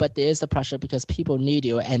people, but there is the pressure because people need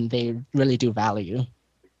you and they really do value you.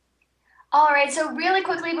 All right, so really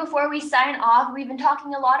quickly before we sign off, we've been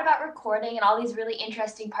talking a lot about recording and all these really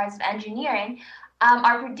interesting parts of engineering.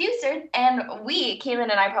 Our producer and we, Katelyn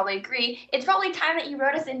and I probably agree, it's probably time that you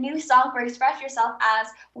wrote us a new song for Express Yourself as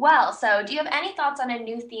well. So do you have any thoughts on a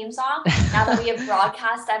new theme song now that we have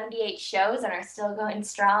broadcast 78 shows and are still going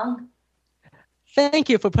strong? Thank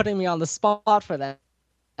you for putting me on the spot for that.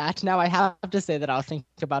 Now I have to say that I'll think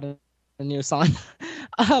about a new song.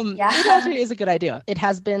 It actually is a good idea. It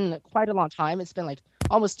has been quite a long time. It's been like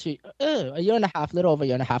almost a year and a half, little over a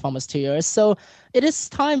year and a half, almost 2 years. So it is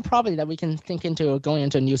time probably that we can think into going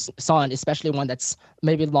into a new song, especially one that's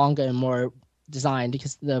maybe longer and more designed,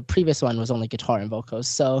 because the previous one was only guitar and vocals.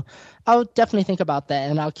 So I'll definitely think about that,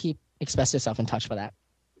 and I'll keep Express Yourself in touch for that.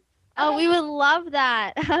 Oh, we would love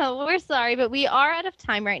that. We're sorry, but we are out of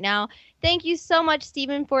time right now. Thank you so much,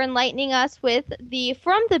 Stephen, for enlightening us with the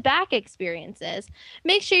From the Back experiences.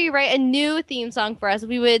 Make sure you write a new theme song for us.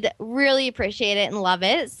 We would really appreciate it and love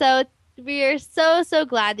it. So we are so, so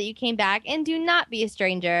glad that you came back, and do not be a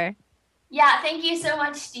stranger. Yeah, thank you so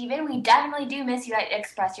much, Stephen. We definitely do miss you at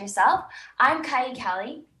Express Yourself. I'm Caie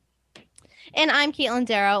Kelley. And I'm Caitlin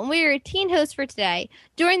Darrow, and we are your teen hosts for today.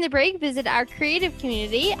 During the break, visit our creative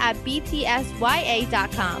community at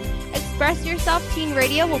btsya.com. Express Yourself Teen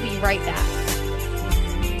Radio will be right back.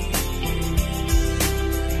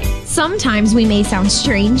 Sometimes we may sound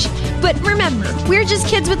strange, but remember, we're just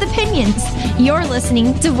kids with opinions. You're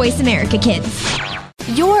listening to Voice America Kids.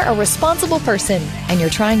 You're a responsible person, and you're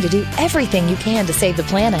trying to do everything you can to save the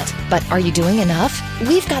planet. But are you doing enough?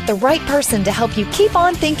 We've got the right person to help you keep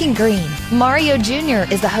on thinking green. Mario Jr.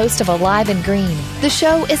 is the host of Alive and Green. The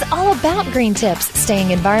show is all about green tips, staying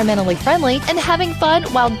environmentally friendly, and having fun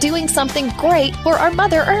while doing something great for our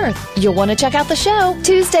Mother Earth. You'll want to check out the show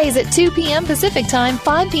Tuesdays at 2 p.m. Pacific Time,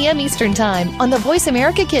 5 p.m. Eastern Time on the Voice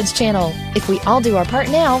America Kids channel. If we all do our part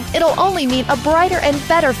now, it'll only mean a brighter and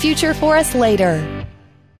better future for us later.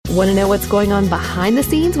 Want to know what's going on behind the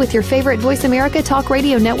scenes with your favorite Voice America Talk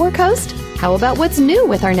Radio Network host? How about what's new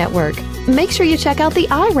with our network? Make sure you check out the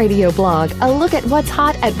iRadio blog, a look at what's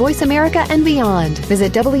hot at Voice America and beyond.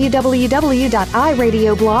 Visit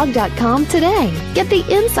www.iradioblog.com today. Get the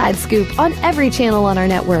inside scoop on every channel on our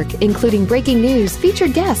network, including breaking news,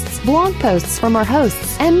 featured guests, blog posts from our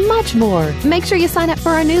hosts, and much more. Make sure you sign up for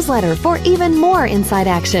our newsletter for even more inside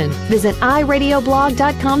action. Visit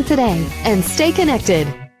iradioblog.com today and stay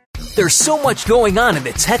connected. There's so much going on in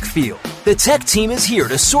the tech field. The tech team is here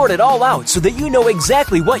to sort it all out so that you know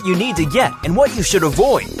exactly what you need to get and what you should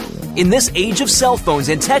avoid. In this age of cell phones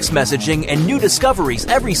and text messaging and new discoveries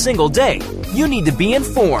every single day, you need to be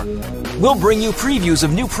informed. We'll bring you previews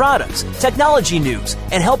of new products, technology news,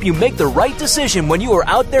 and help you make the right decision when you are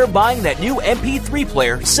out there buying that new MP3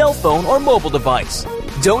 player, cell phone, or mobile device.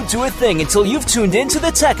 Don't do a thing until you've tuned in to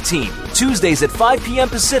the Tech Team, Tuesdays at 5 p.m.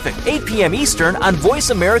 Pacific, 8 p.m. Eastern on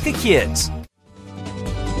Voice America Kids.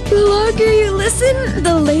 The longer you listen,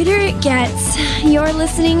 the later it gets. You're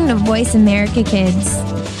listening to Voice America Kids.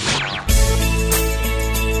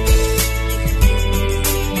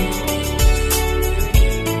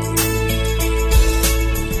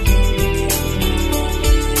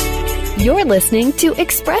 You're listening to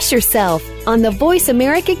Express Yourself on the Voice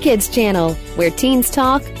America Kids channel, where teens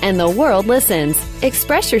talk and the world listens.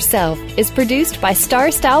 Express Yourself is produced by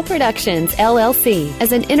Star Style Productions, LLC,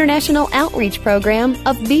 as an international outreach program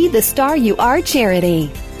of Be the Star You Are charity.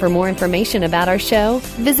 For more information about our show,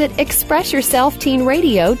 visit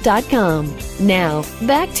expressyourselfteenradio.com. Now,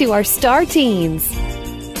 back to our star teens.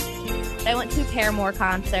 I went to a Paramore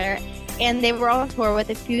concert, and they were on tour with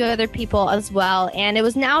a few other people as well, and it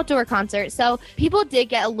was an outdoor concert, so people did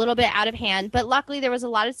get a little bit out of hand, but luckily there was a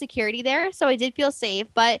lot of security there, so I did feel safe.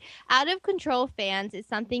 But out of control fans is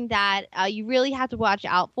something that you really have to watch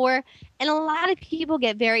out for, and a lot of people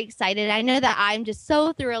get very excited. I know that I'm just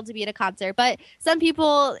so thrilled to be at a concert, but some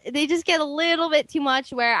people, they just get a little bit too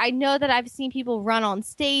much, where I know that I've seen people run on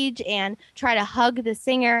stage and try to hug the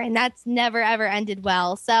singer, and that's never ever ended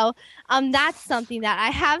well. So that's something that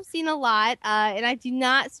I have seen a lot, and I do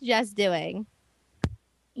not suggest doing.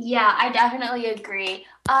 Yeah, I definitely agree.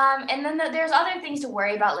 And then there's other things to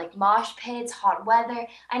worry about, like mosh pits, hot weather.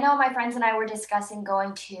 I know my friends and I were discussing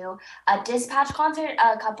going to a Dispatch concert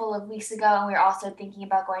a couple of weeks ago, and we were also thinking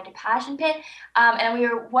about going to Passion Pit.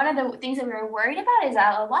 And one of the things that we were worried about is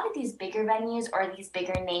that a lot of these bigger venues or these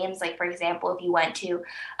bigger names, like for example, if you went to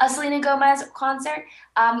a Selena Gomez concert,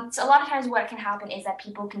 so a lot of times what can happen is that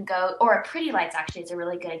people can go, or Pretty Lights actually is a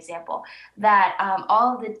really good example, that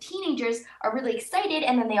all of the teenagers are really excited,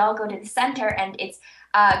 and then they all go to the center, and it's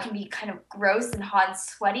can be kind of gross and hot and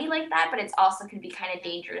sweaty like that, but it's also can be kind of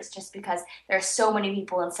dangerous just because there are so many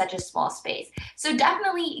people in such a small space. So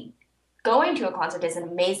definitely going to a concert is an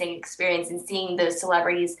amazing experience, and seeing those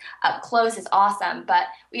celebrities up close is awesome, but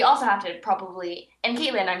we also have to probably, and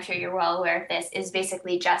Katelyn, I'm sure you're well aware of this, is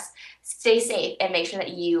basically just stay safe and make sure that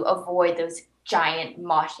you avoid those giant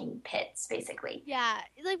moshing pits, basically. Yeah,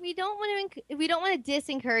 like we don't want to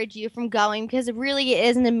disencourage you from going, because it really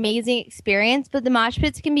is an amazing experience, but the mosh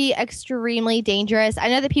pits can be extremely dangerous. I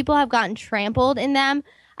know that people have gotten trampled in them.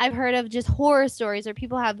 I've heard of just horror stories where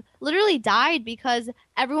people have literally died because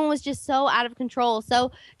everyone was just so out of control.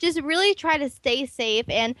 So just really try to stay safe,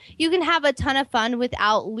 and you can have a ton of fun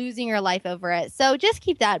without losing your life over it. So just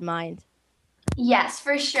keep that in mind. Yes,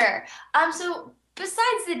 for sure. So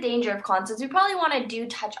besides the danger of concerts, we probably want to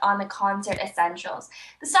touch on the concert essentials.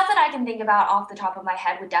 The stuff that I can think about off the top of my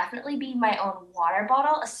head would definitely be my own water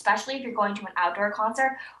bottle, especially if you're going to an outdoor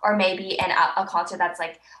concert, or maybe a concert that's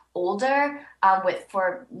like older,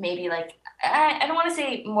 for maybe like, I don't want to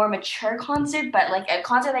say more mature concert, but like a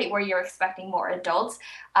concert where you're expecting more adults.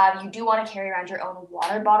 You do want to carry around your own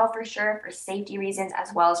water bottle for sure, for safety reasons,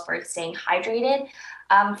 as well as for staying hydrated.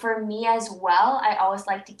 For me as well, I always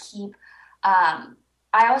like to keep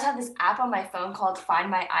I always have this app on my phone called Find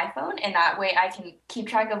My iPhone, and that way I can keep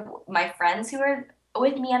track of my friends who are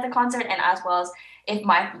with me at the concert, and as well as if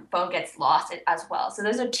my phone gets lost as well. So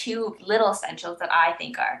those are two little essentials that I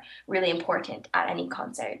think are really important at any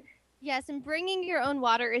concert. Yes, and bringing your own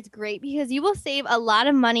water is great because you will save a lot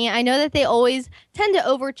of money. I know that they always tend to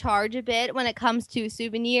overcharge a bit when it comes to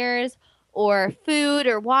souvenirs or food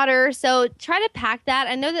or water. So try to pack that.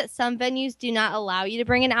 I know that some venues do not allow you to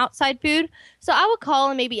bring in outside food. So I would call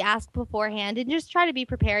and maybe ask beforehand and just try to be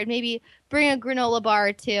prepared. Maybe bring a granola bar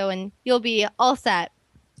or two and you'll be all set.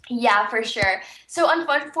 Yeah, for sure. So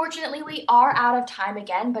unfortunately, we are out of time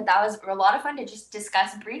again, but that was a lot of fun to just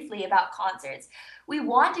discuss briefly about concerts. We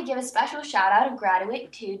want to give a special shout out of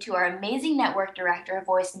gratitude to our amazing network director of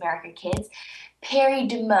Voice America Kids, Perry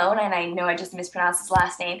Damone, and I know I just mispronounced his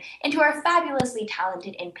last name, and to our fabulously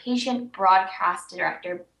talented and patient broadcast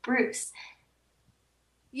director, Bruce.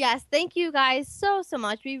 Yes, thank you guys so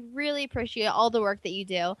much. We really appreciate all the work that you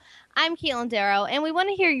do. I'm Katelyn Darrow, and we want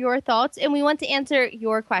to hear your thoughts, and we want to answer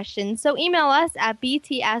your questions. So email us at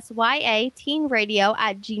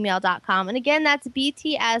btsyateenradio@gmail.com. And again, that's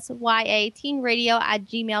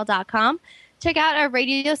btsyateenradio@gmail.com. Check out our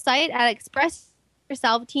radio site at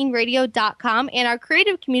expressyourselfteenradio.com and our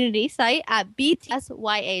creative community site at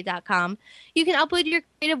btsya.com. You can upload your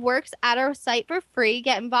creative works at our site for free.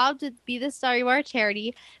 Get involved with Be the Star You Are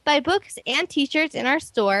charity. Buy books and t-shirts in our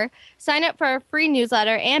store. Sign up for our free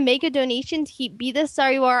newsletter and make a donation to keep Be the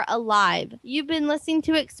Star You Are alive. You've been listening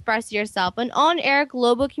to Express Yourself, an on-air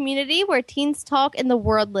global community where teens talk and the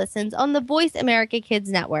world listens on the Voice America Kids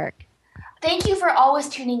Network. Thank you for always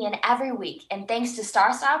tuning in every week, and thanks to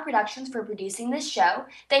Star Style Productions for producing this show,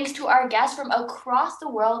 thanks to our guests from across the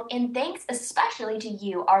world, and thanks especially to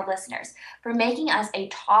you, our listeners, for making us a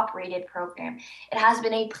top-rated program. It has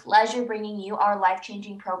been a pleasure bringing you our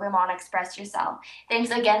life-changing program on Express Yourself. Thanks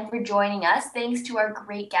again for joining us. Thanks to our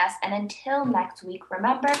great guests, and until next week,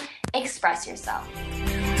 remember, express yourself.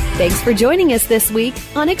 Thanks for joining us this week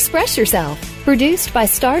on Express Yourself, produced by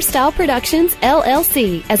Star Style Productions,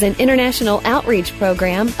 LLC, as an international outreach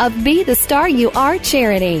program of Be the Star You Are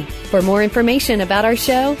charity. For more information about our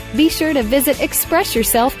show, be sure to visit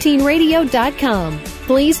expressyourselfteenradio.com.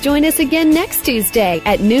 Please join us again next Tuesday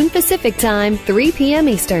at noon Pacific Time, 3 p.m.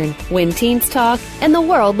 Eastern, when teens talk and the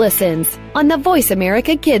world listens, on the Voice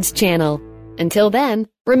America Kids channel. Until then,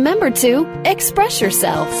 remember to express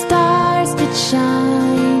yourself. Stars could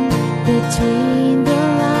shine between the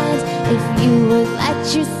lines if you would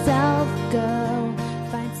let yourself go.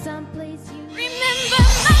 Find someplace you remember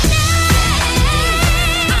my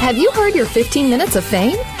name. Have you heard your 15 minutes of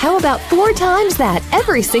fame? How about 4 times that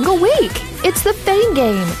every single week? It's the Fame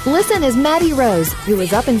Game. Listen as Maddie Rose, who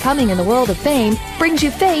is up and coming in the world of fame, brings you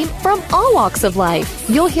fame from all walks of life.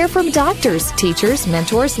 You'll hear from doctors, teachers,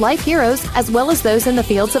 mentors, life heroes, as well as those in the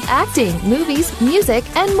fields of acting, movies, music,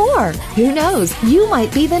 and more. Who knows? You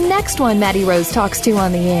might be the next one Maddie Rose talks to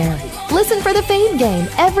on the air. Listen for the Fame Game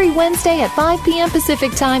every Wednesday at 5 p.m.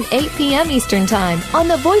 Pacific Time, 8 p.m. Eastern Time on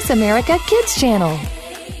the Voice America Kids channel.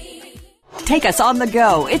 Take us on the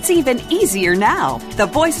go. It's even easier now. The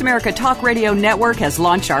Voice America Talk Radio Network has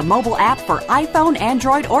launched our mobile app for iPhone,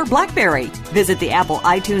 Android, or BlackBerry. Visit the Apple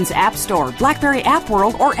iTunes App Store, BlackBerry App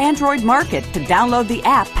World, or Android Market to download the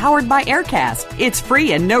app powered by Aircast. It's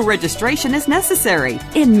free and no registration is necessary.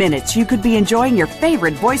 In minutes, you could be enjoying your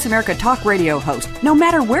favorite Voice America Talk Radio host, no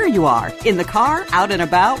matter where you are, in the car, out and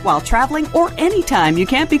about, while traveling, or anytime you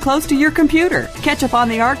can't be close to your computer. Catch up on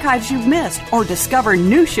the archives you've missed or discover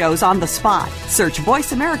new shows on the spot. Search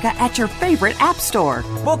Voice America at your favorite app store.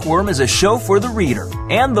 Bookworm is a show for the reader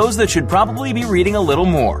and those that should probably be reading a little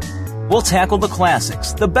more. We'll tackle the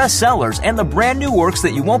classics, the bestsellers, and the brand new works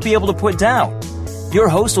that you won't be able to put down. Your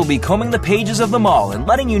host will be combing the pages of them all and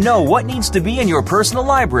letting you know what needs to be in your personal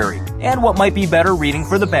library and what might be better reading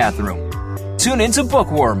for the bathroom. Tune into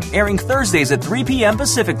Bookworm, airing Thursdays at 3 p.m.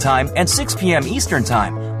 Pacific Time and 6 p.m. Eastern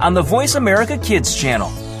Time on the Voice America Kids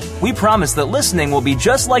channel. We promise that listening will be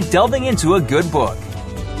just like delving into a good book.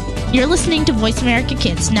 You're listening to Voice America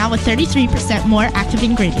Kids, now with 33% more active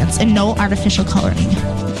ingredients and no artificial coloring.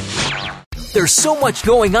 There's so much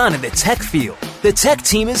going on in the tech field. The tech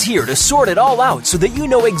team is here to sort it all out so that you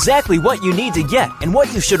know exactly what you need to get and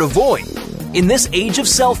what you should avoid. In this age of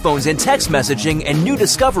cell phones and text messaging and new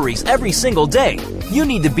discoveries every single day, you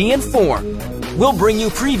need to be informed. We'll bring you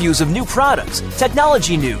previews of new products,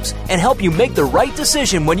 technology news, and help you make the right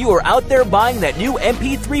decision when you are out there buying that new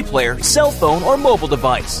MP3 player, cell phone, or mobile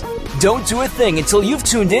device. Don't do a thing until you've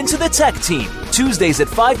tuned into the Tech Team. Tuesdays at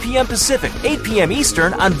 5 p.m. Pacific, 8 p.m.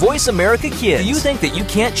 Eastern on Voice America Kids. Do you think that you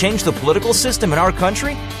can't change the political system in our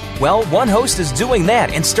country? Well, one host is doing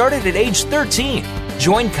that and started at age 13.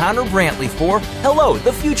 Join Connor Brantley for Hello,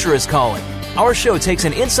 the Future is Calling. Our show takes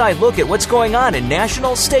an inside look at what's going on in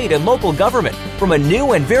national, state, and local government from a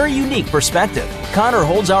new and very unique perspective. Connor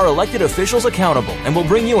holds our elected officials accountable and will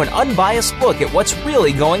bring you an unbiased look at what's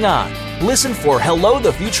really going on. Listen for Hello,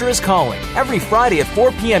 the Future is Calling every Friday at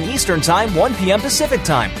 4 p.m. Eastern Time, 1 p.m. Pacific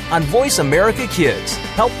Time on Voice America Kids.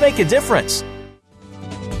 Help make a difference.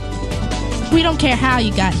 We don't care how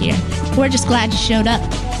you got here. We're just glad you showed up.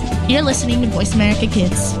 You're listening to Voice America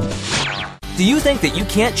Kids. Do you think that you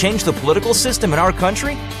can't change the political system in our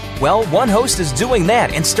country? Well, one host is doing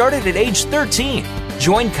that and started at age 13.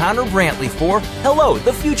 Join Connor Brantley for Hello,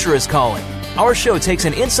 the Future is Calling. Our show takes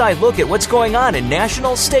an inside look at what's going on in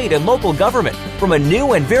national, state, and local government from a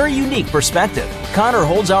new and very unique perspective. Connor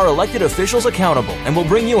holds our elected officials accountable and will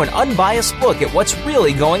bring you an unbiased look at what's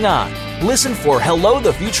really going on. Listen for Hello,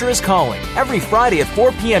 the Future is Calling every Friday at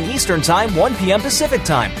 4 p.m. Eastern Time, 1 p.m. Pacific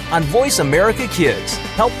Time on Voice America Kids.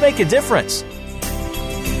 Help make a difference.